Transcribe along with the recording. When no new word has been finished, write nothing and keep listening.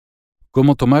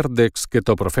¿Cómo tomar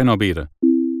dexketoprofeno vir?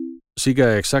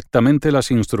 Siga exactamente las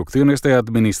instrucciones de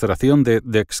administración de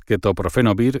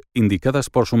dexketoprofeno vir indicadas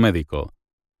por su médico.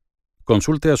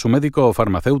 Consulte a su médico o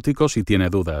farmacéutico si tiene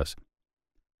dudas.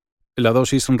 La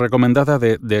dosis recomendada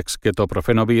de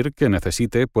dexketoprofeno vir que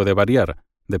necesite puede variar,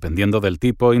 dependiendo del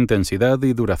tipo, intensidad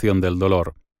y duración del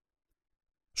dolor.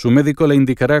 Su médico le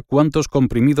indicará cuántos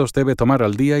comprimidos debe tomar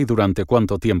al día y durante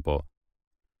cuánto tiempo.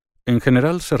 En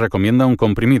general se recomienda un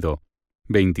comprimido,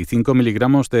 25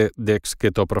 miligramos de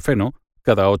dexketoprofeno,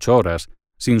 cada 8 horas,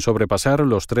 sin sobrepasar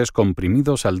los 3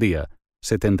 comprimidos al día,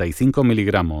 75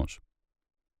 miligramos.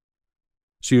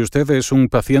 Si usted es un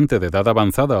paciente de edad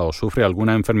avanzada o sufre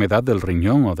alguna enfermedad del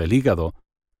riñón o del hígado,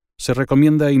 se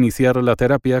recomienda iniciar la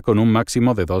terapia con un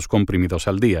máximo de 2 comprimidos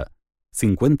al día,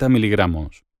 50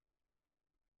 miligramos.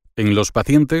 En los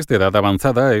pacientes de edad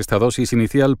avanzada, esta dosis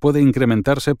inicial puede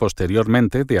incrementarse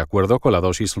posteriormente de acuerdo con la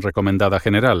dosis recomendada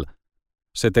general,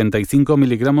 75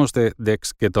 miligramos de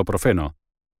dexketoprofeno,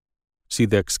 si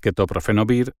dexketoprofeno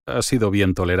vir ha sido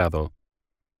bien tolerado.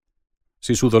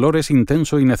 Si su dolor es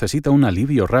intenso y necesita un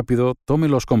alivio rápido, tome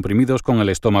los comprimidos con el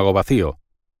estómago vacío,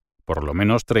 por lo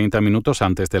menos 30 minutos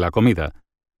antes de la comida,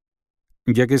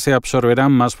 ya que se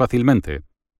absorberán más fácilmente.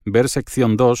 Ver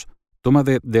sección 2, toma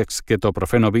de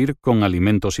dexketoprofeno vir con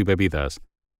alimentos y bebidas.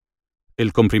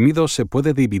 El comprimido se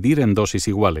puede dividir en dosis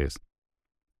iguales.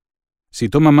 Si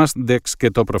toma más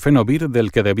dexketoprofeno vir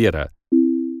del que debiera.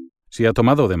 Si ha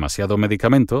tomado demasiado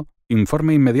medicamento,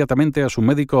 informe inmediatamente a su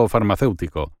médico o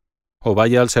farmacéutico, o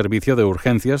vaya al servicio de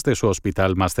urgencias de su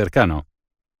hospital más cercano.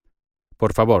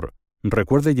 Por favor,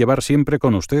 recuerde llevar siempre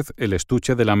con usted el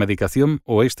estuche de la medicación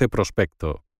o este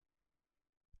prospecto.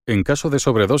 En caso de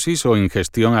sobredosis o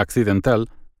ingestión accidental,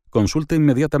 consulte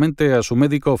inmediatamente a su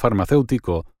médico o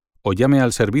farmacéutico o llame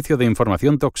al Servicio de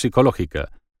Información Toxicológica.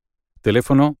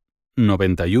 Teléfono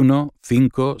 91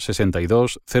 5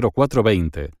 62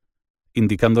 0420,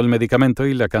 indicando el medicamento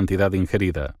y la cantidad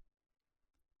ingerida.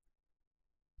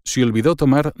 Si olvidó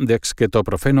tomar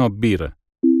dexketoprofeno vir,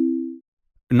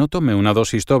 no tome una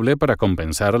dosis doble para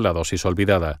compensar la dosis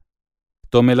olvidada.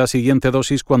 Tome la siguiente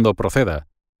dosis cuando proceda,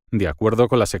 de acuerdo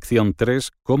con la sección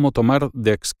 3, COMO TOMAR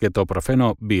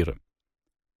dexketoprofeno vir.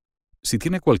 Si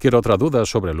tiene cualquier otra duda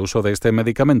sobre el uso de este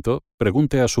medicamento,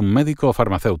 pregunte a su médico o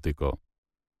farmacéutico.